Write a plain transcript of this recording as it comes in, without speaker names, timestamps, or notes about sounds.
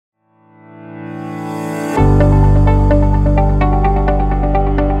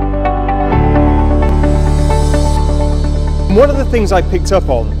things I picked up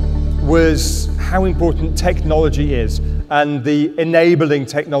on was how important technology is and the enabling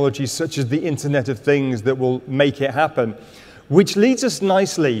technologies such as the Internet of Things that will make it happen, which leads us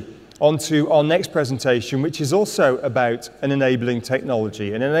nicely onto our next presentation, which is also about an enabling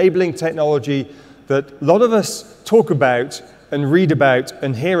technology that a lot of us talk about and read about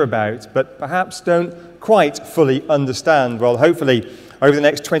and hear about, but perhaps don't quite fully understand. Well, hopefully, over the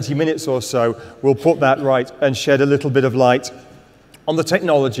next 20 minutes or so, we'll put that right and shed a little bit of light on the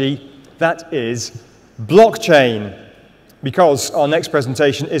technology that is blockchain. Because our next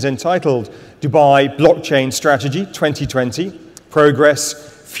presentation is entitled Dubai Blockchain Strategy 2020, Progress,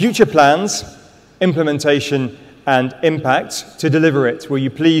 Future Plans, Implementation, and Impact. To deliver it, will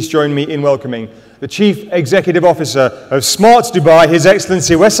you please join me in welcoming the Chief Executive Officer of Smart Dubai, His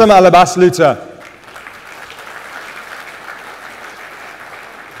Excellency Wesam Al Abbas Lootah.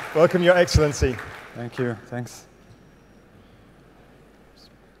 Welcome, Your Excellency. Thank you. Thanks.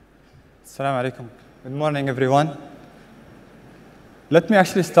 Assalamu alaikum. Good morning, everyone. Let me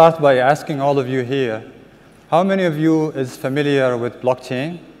actually start by asking all of you here, how many of you is familiar with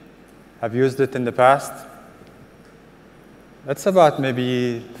blockchain? Have used it in the past? That's about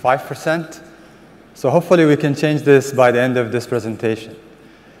maybe 5%. So hopefully we can change this by the end of this presentation.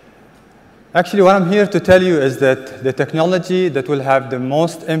 Actually, what I'm here to tell you is that the technology that will have the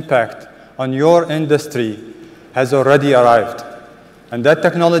most impact on your industry has already arrived. And that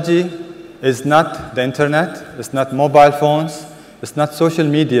technology is not the internet, it's not mobile phones, it's not social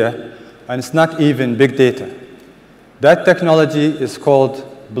media, and it's not even big data. That technology is called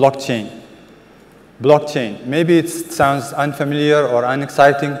blockchain. Blockchain. Maybe it sounds unfamiliar or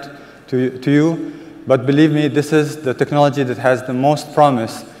unexciting to you, but believe me, this is the technology that has the most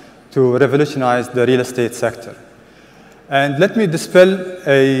promise to revolutionize the real estate sector. And let me dispel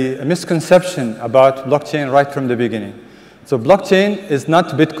a misconception about blockchain right from the beginning. So blockchain is not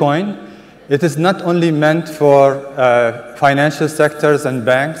Bitcoin. It is not only meant for financial sectors and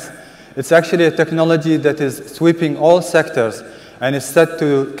banks. It's actually a technology that is sweeping all sectors and is set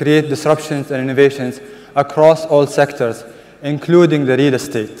to create disruptions and innovations across all sectors, including the real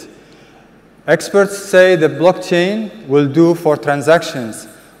estate. Experts say that blockchain will do for transactions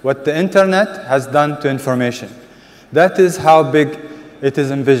what the internet has done to information. That is how big it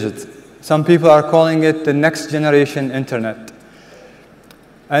is envisioned. Some people are calling it the next generation internet.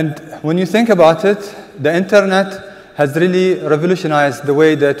 And when you think about it, the internet has really revolutionized the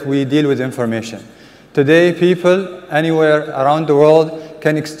way that we deal with information. Today, people anywhere around the world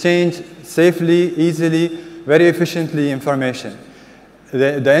can exchange safely, easily, very efficiently information.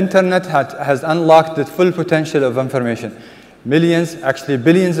 The internet has unlocked the full potential of information. Millions, actually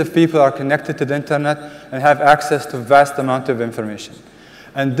billions of people are connected to the internet and have access to vast amount of information.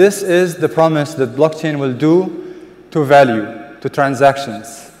 And this is the promise that blockchain will do to value, to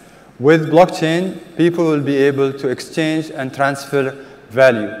transactions. With blockchain, people will be able to exchange and transfer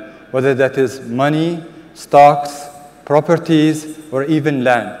value, whether that is money, stocks, properties, or even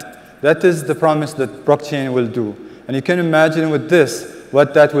land. That is the promise that blockchain will do. And you can imagine with this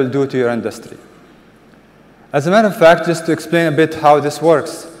what that will do to your industry. As a matter of fact, just to explain a bit how this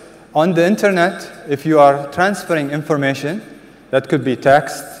works, on the internet, if you are transferring information, that could be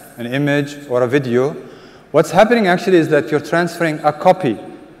text, an image, or a video, what's happening actually is that you're transferring a copy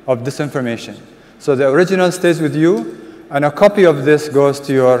of this information. So the original stays with you, and a copy of this goes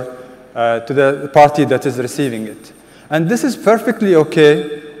to the party that is receiving it. And this is perfectly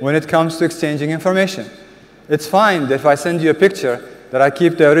okay when it comes to exchanging information. It's fine that if I send you a picture, that I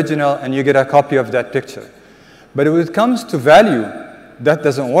keep the original and you get a copy of that picture. But when it comes to value, that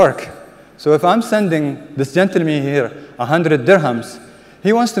doesn't work. So if I'm sending this gentleman here 100 dirhams,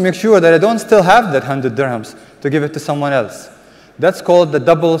 he wants to make sure that I don't still have that 100 dirhams to give it to someone else. That's called the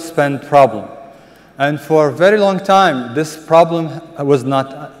double spend problem. And for a very long time, this problem was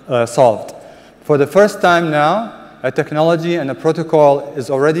not solved. For the first time now, a technology and a protocol is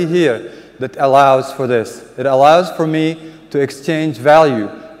already here that allows for this. It allows for me to exchange value,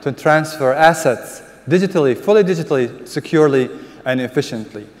 to transfer assets digitally, fully digitally, securely, and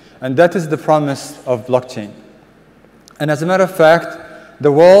efficiently. And that is the promise of blockchain. And as a matter of fact,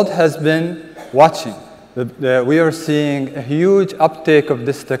 the world has been watching. We are seeing a huge uptake of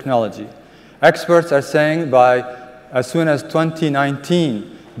this technology. Experts are saying by as soon as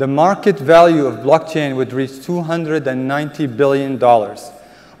 2019, the market value of blockchain would reach $290 billion.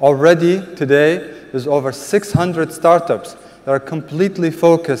 Already today, there's over 600 startups that are completely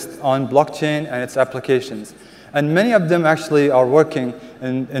focused on blockchain and its applications. And many of them actually are working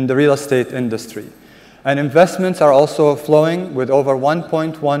in the real estate industry. And investments are also flowing with over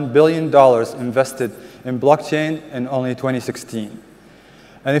 $1.1 billion invested in blockchain in only 2016.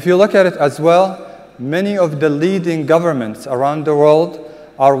 And if you look at it as well, many of the leading governments around the world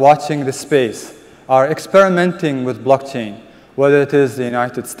are watching the space, are experimenting with blockchain, whether it is the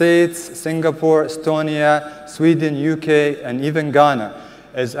United States, Singapore, Estonia, Sweden, UK, and even Ghana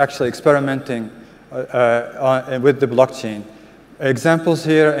is actually experimenting with the blockchain. Examples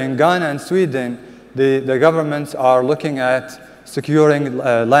here in Ghana and Sweden, the governments are looking at securing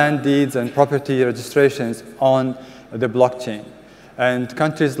land deeds and property registrations on the blockchain. And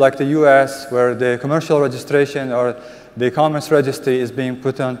countries like the US, where the commercial registration or the commerce registry is being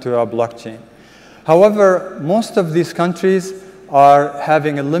put onto a blockchain. However, most of these countries are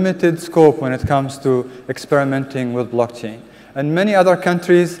having a limited scope when it comes to experimenting with blockchain. And many other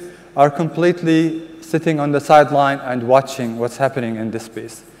countries are completely sitting on the sideline and watching what's happening in this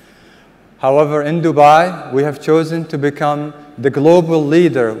space. However, in Dubai, we have chosen to become the global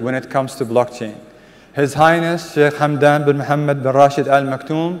leader when it comes to blockchain. His Highness Sheikh Hamdan bin Mohammed bin Rashid Al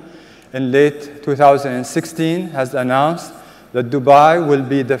Maktoum in late 2016 has announced that Dubai will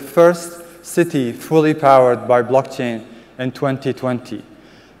be the first city fully powered by blockchain in 2020.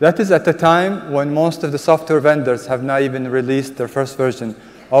 That is at the time when most of the software vendors have not even released their first version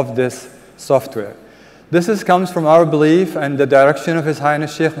of this software. This comes from our belief and the direction of His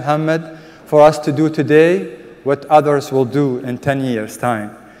Highness Sheikh Mohammed for us to do today what others will do in 10 years'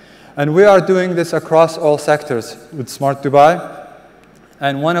 time. And we are doing this across all sectors with Smart Dubai.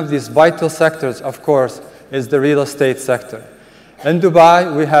 And one of these vital sectors, of course, is the real estate sector. In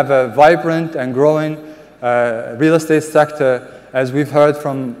Dubai, we have a vibrant and growing real estate sector, as we've heard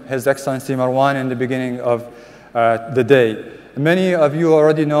from His Excellency Marwan in the beginning of the day. Many of you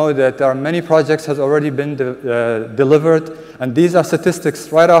already know that there are many projects has already been delivered, and these are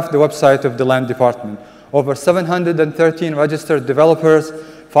statistics right off the website of the Land Department. Over 713 registered developers,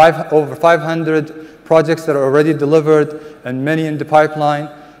 over 500 projects that are already delivered, and many in the pipeline.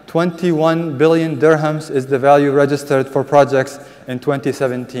 21 billion dirhams is the value registered for projects in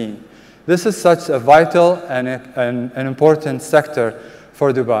 2017. This is such a vital and an important sector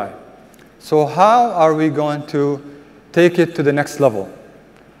for Dubai. So how are we going to take it to the next level?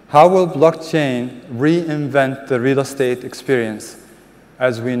 How will blockchain reinvent the real estate experience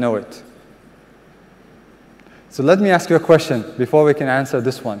as we know it? So let me ask you a question before we can answer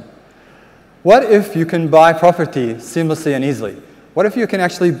this one. What if you can buy property seamlessly and easily? What if you can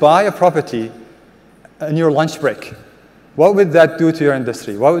actually buy a property in your lunch break? What would that do to your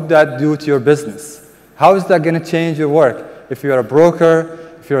industry? What would that do to your business? How is that going to change your work? If you're a broker,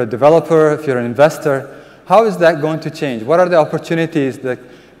 if you're a developer, if you're an investor, how is that going to change? What are the opportunities that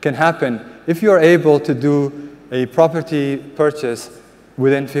can happen if you're able to do a property purchase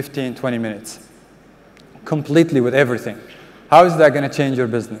within 15, 20 minutes? Completely with everything. How is that going to change your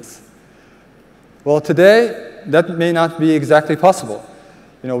business? Well, today, that may not be exactly possible.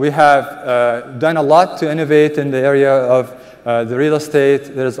 You know, we have done a lot to innovate in the area of the real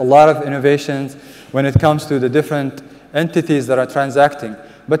estate. There's a lot of innovations when it comes to the different entities that are transacting.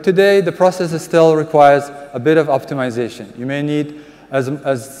 But today, the process still requires a bit of optimization. You may need,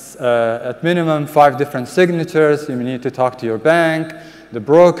 at minimum, 5 different signatures. You may need to talk to your bank, the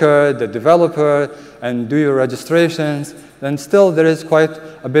broker, the developer, and do your registrations. Then still, there is quite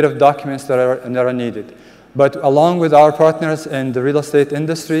a bit of documents that are needed. But along with our partners in the real estate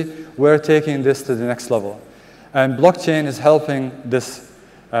industry, we're taking this to the next level. And blockchain is helping this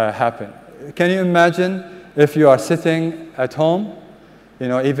happen. Can you imagine if you are sitting at home, you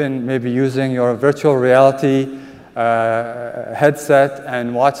know, even maybe using your virtual reality headset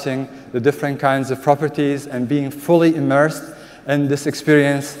and watching the different kinds of properties and being fully immersed in this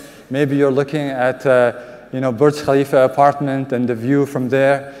experience? Maybe you're looking at Burj Khalifa apartment and the view from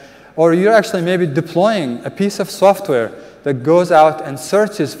there. Or you're actually maybe deploying a piece of software that goes out and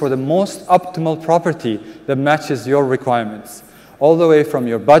searches for the most optimal property that matches your requirements, all the way from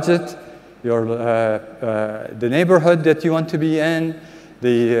your budget, the neighborhood that you want to be in,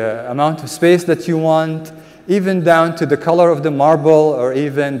 the amount of space that you want, even down to the color of the marble or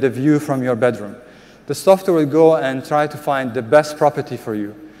even the view from your bedroom. The software will go and try to find the best property for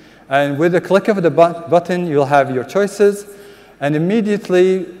you. And with a click of the button, you'll have your choices. And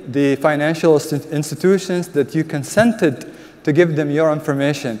immediately, the financial institutions that you consented to give them your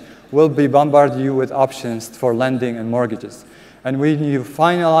information will bombard you with options for lending and mortgages. And when you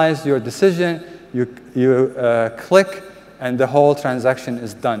finalize your decision, you click, and the whole transaction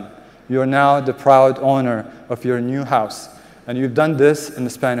is done. You're now the proud owner of your new house. And you've done this in the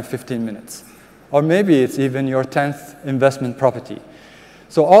span of 15 minutes. Or maybe it's even your 10th investment property.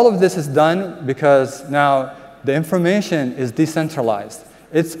 So all of this is done because now the information is decentralized.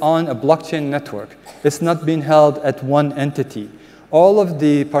 It's on a blockchain network. It's not being held at one entity. All of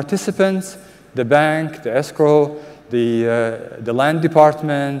the participants, the bank, the escrow, the land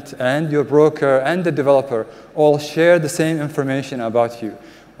department, and your broker, and the developer all share the same information about you,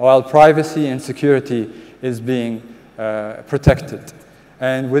 while privacy and security is being protected.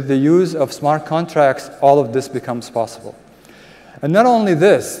 And with the use of smart contracts, all of this becomes possible. And not only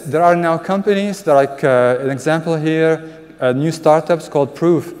this, there are now companies that, like an example here, new startups called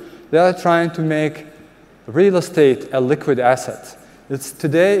Proof. They are trying to make real estate a liquid asset. It's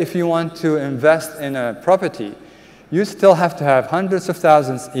today, if you want to invest in a property, you still have to have hundreds of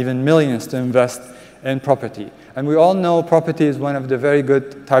thousands, even millions, to invest in property. And we all know property is one of the very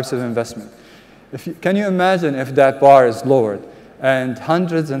good types of investment. Can you imagine if that bar is lowered and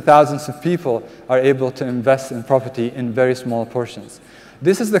hundreds and thousands of people are able to invest in property in very small portions?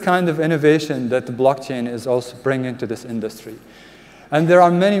 This is the kind of innovation that the blockchain is also bringing to this industry. And there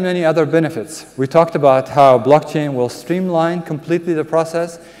are many, many other benefits. We talked about how blockchain will streamline completely the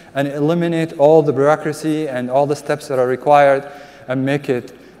process and eliminate all the bureaucracy and all the steps that are required and make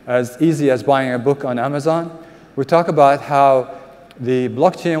it as easy as buying a book on Amazon. We talk about how the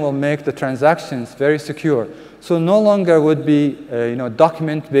blockchain will make the transactions very secure. So no longer would be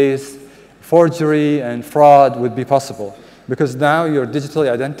document-based forgery and fraud would be possible, because now you're digitally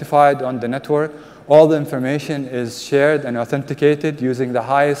identified on the network. All the information is shared and authenticated using the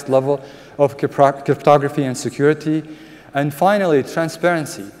highest level of cryptography and security. And finally,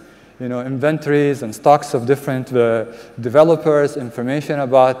 transparency. Inventories and stocks of different developers, information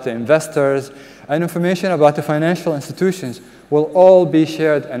about the investors, and information about the financial institutions will all be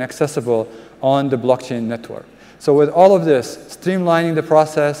shared and accessible on the blockchain network. So with all of this, streamlining the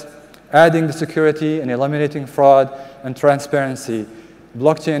process, adding the security and eliminating fraud and transparency,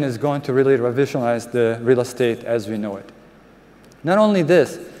 blockchain is going to really revolutionize the real estate as we know it. Not only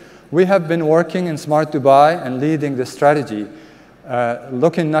this, we have been working in Smart Dubai and leading the strategy,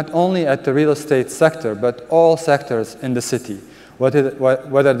 looking not only at the real estate sector, but all sectors in the city,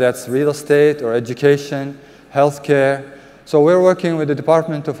 whether that's real estate or education, healthcare. So we're working with the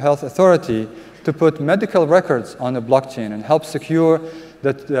Department of Health Authority to put medical records on the blockchain and help secure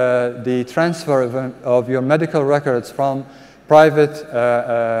that the transfer of your medical records from private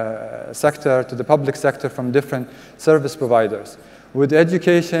sector to the public sector from different service providers. With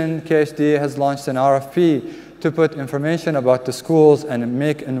education, KHD has launched an RFP to put information about the schools and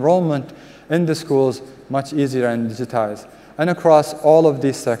make enrollment in the schools much easier and digitized, and across all of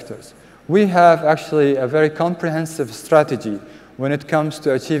these sectors. We have actually a very comprehensive strategy when it comes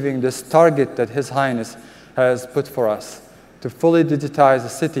to achieving this target that His Highness has put for us, to fully digitize the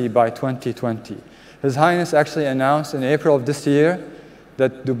city by 2020. His Highness actually announced in April of this year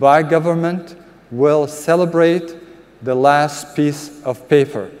that Dubai government will celebrate the last piece of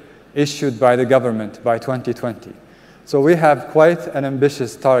paper issued by the government by 2020. So we have quite an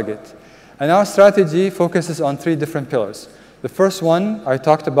ambitious target. And our strategy focuses on 3 different pillars. The first one I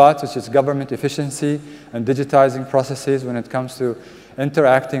talked about, which is government efficiency and digitizing processes when it comes to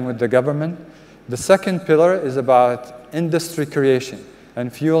interacting with the government. The second pillar is about industry creation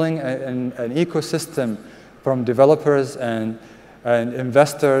and fueling an ecosystem from developers and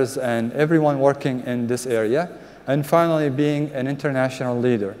investors and everyone working in this area. And finally, being an international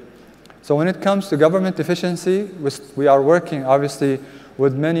leader. So when it comes to government efficiency, we are working, obviously,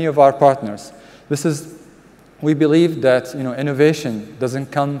 with many of our partners. We believe that innovation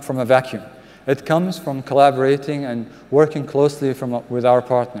doesn't come from a vacuum. It comes from collaborating and working closely with our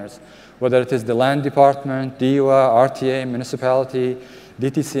partners, whether it is the land department, DIWA, RTA, municipality,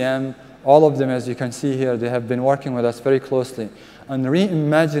 DTCM, all of them, as you can see here, they have been working with us very closely on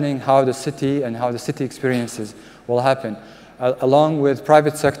reimagining how the city and how the city experiences will happen, along with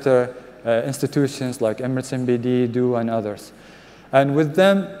private sector institutions like Emirates MBD, DO, and others. And with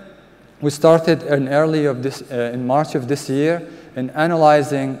them, we started in March of this year in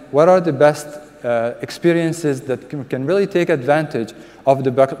analyzing what are the best experiences that can really take advantage of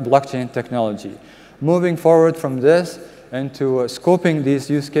the blockchain technology. Moving forward from this into scoping these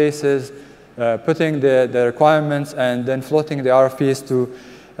use cases, putting the requirements, and then floating the RFPs to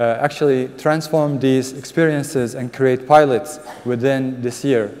actually transform these experiences and create pilots within this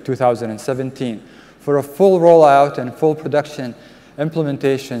year, 2017, for a full rollout and full production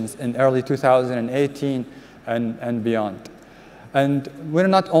implementations in early 2018 and beyond. And we're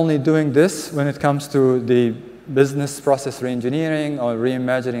not only doing this when it comes to the business process reengineering or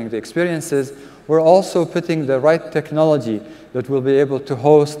reimagining the experiences, we're also putting the right technology that will be able to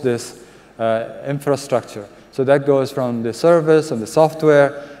host this infrastructure. So that goes from the service and the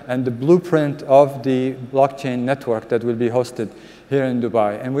software and the blueprint of the blockchain network that will be hosted here in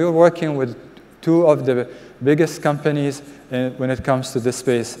Dubai. And we were working with two of the biggest companies when it comes to this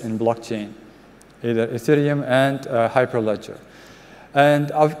space in blockchain, either Ethereum and Hyperledger.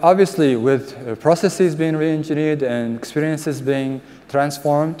 And obviously, with processes being re-engineered and experiences being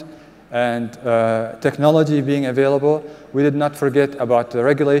transformed and technology being available, we did not forget about the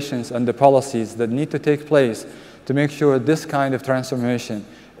regulations and the policies that need to take place to make sure this kind of transformation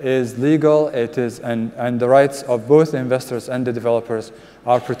is legal, and the rights of both the investors and the developers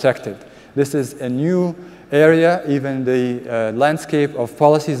are protected. This is a new area. Even the landscape of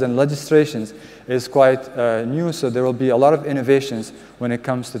policies and legislations is quite new, so there will be a lot of innovations when it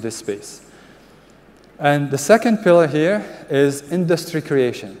comes to this space. And the second pillar here is industry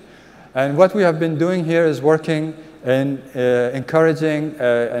creation. And what we have been doing here is working in encouraging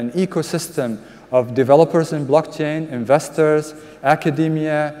an ecosystem of developers in blockchain, investors,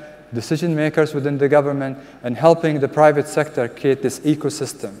 academia, decision makers within the government, and helping the private sector create this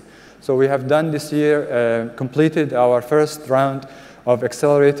ecosystem. So we have done this year, completed our first round of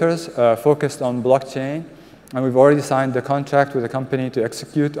accelerators focused on blockchain, and we've already signed the contract with a company to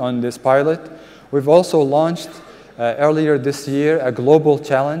execute on this pilot. We've also launched earlier this year a global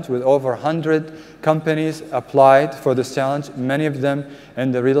challenge with over 100 companies applied for this challenge, many of them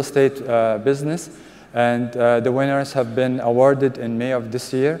in the real estate business, and the winners have been awarded in May of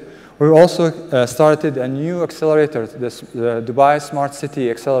this year. We also started a new accelerator, the Dubai Smart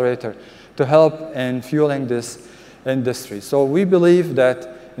City Accelerator, to help in fueling this industry. So we believe that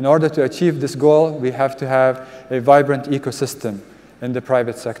in order to achieve this goal, we have to have a vibrant ecosystem in the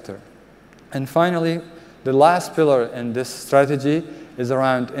private sector. And finally, the last pillar in this strategy is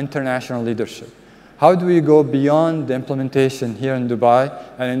around international leadership. How do we go beyond the implementation here in Dubai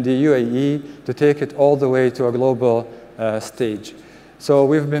and in the UAE to take it all the way to a global stage? So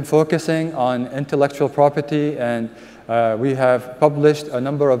we've been focusing on intellectual property, and we have published a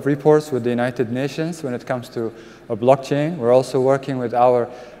number of reports with the United Nations when it comes to blockchain. We're also working with our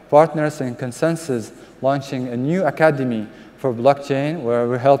partners in Consensus, launching a new academy for blockchain, where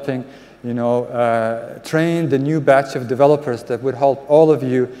we're helping train the new batch of developers that would help all of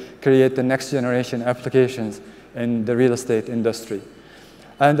you create the next generation applications in the real estate industry.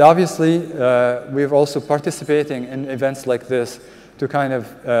 And obviously, we're also participating in events like this to kind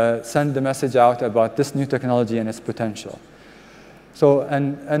of send the message out about this new technology and its potential. So,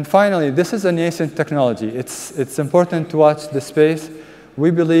 and finally, this is a nascent technology. It's important to watch the space. We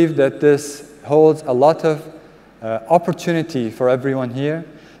believe that this holds a lot of opportunity for everyone here.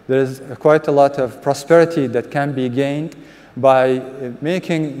 There's quite a lot of prosperity that can be gained by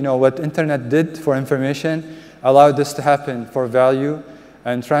making what internet did for information, allow this to happen for value,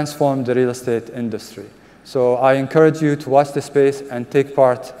 and transform the real estate industry. So I encourage you to watch the space and take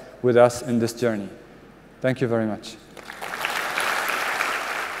part with us in this journey. Thank you very much.